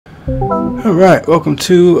Alright, welcome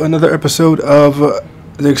to another episode of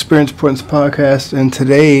the Experience Points podcast, and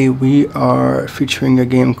today we are featuring a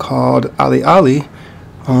game called OlliOlli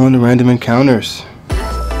on Random Encounters.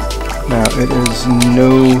 Now, it is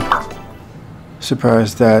no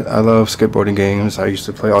surprise that I love skateboarding games. I used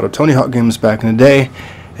to play all the Tony Hawk games back in the day,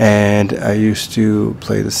 and I used to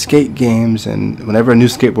play the skate games, and whenever a new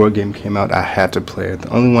skateboard game came out, I had to play it. The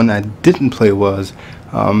only one I didn't play was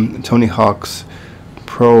Tony Hawk's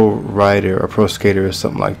Pro Rider or Pro Skater or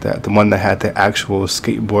something like that, the one that had the actual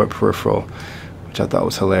skateboard peripheral, which I thought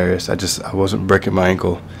was hilarious. I wasn't breaking my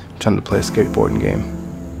ankle trying to play a skateboarding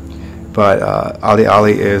game. But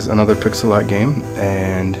OlliOlli is another pixel art game,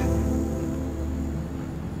 and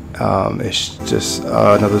it's just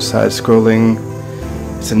another side-scrolling.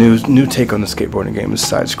 It's a new take on the skateboarding game. It's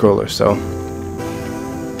side-scroller. So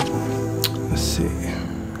let's see.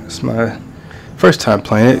 It's my first time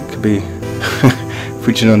playing it. Could be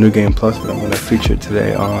featured on New Game Plus, but I'm going to feature it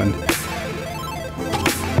today on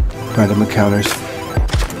Random Encounters.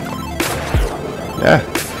 Yeah.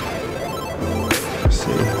 Let's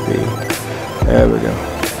see. There we go.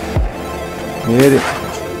 Hit it.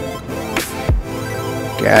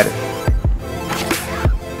 Got it.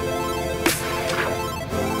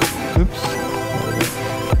 Oops.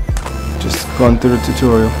 Just going through the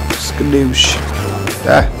tutorial. Skadoosh.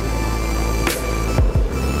 Ah.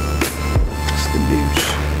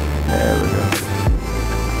 There we go.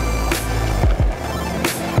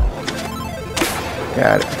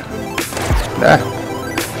 Got it. Ah.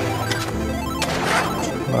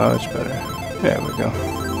 Much better. There we go.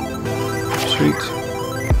 Sweet.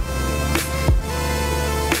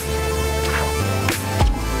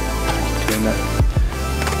 Doing that.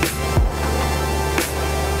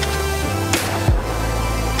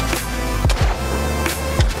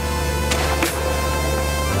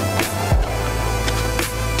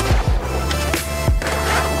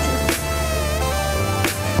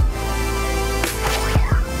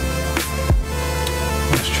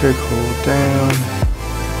 Trick, hold down.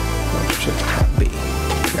 Let's check top B.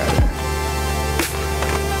 Got it.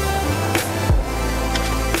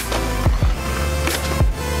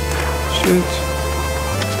 Shoot.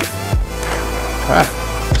 Ah,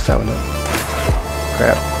 what's that one up?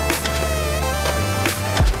 Crap.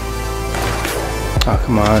 Oh,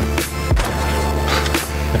 come on.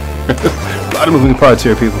 A lot of moving parts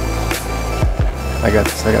here, people. I got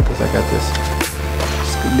this.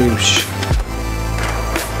 Skadoosh.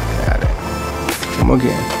 One more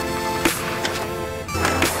again.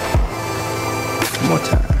 One more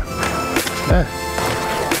time. Ah.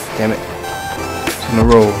 Damn it. It's on the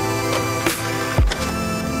roll.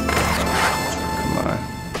 Come on.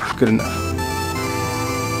 Good enough.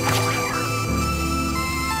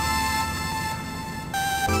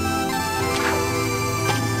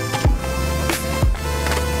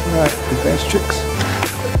 Alright, advanced tricks.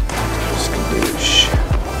 Skadoosh.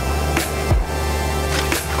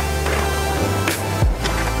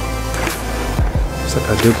 Like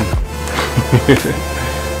I do.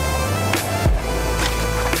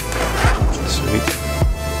 Sweet.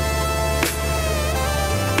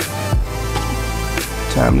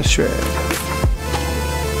 Time to shred.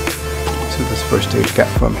 See what this first stage got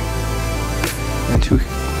for me. And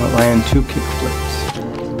land two kick flips.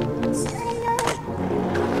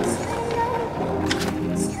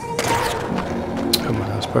 Come on,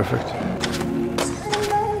 that was perfect.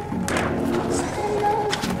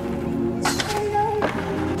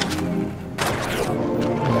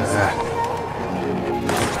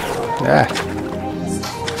 Ah.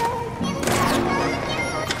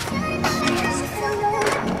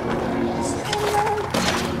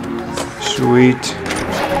 Sweet.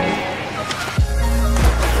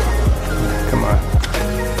 Come on.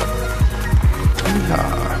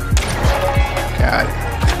 Ah. Got it.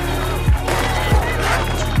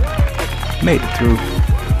 Made it through.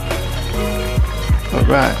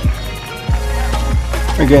 Alright.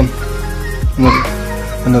 Again,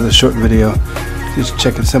 another short video. Just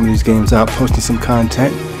checking some of these games out, posting some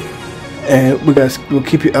content, and we'll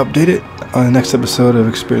keep you updated on the next episode of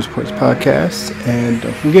Experience Points Podcast. And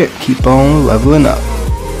don't forget, keep on leveling up.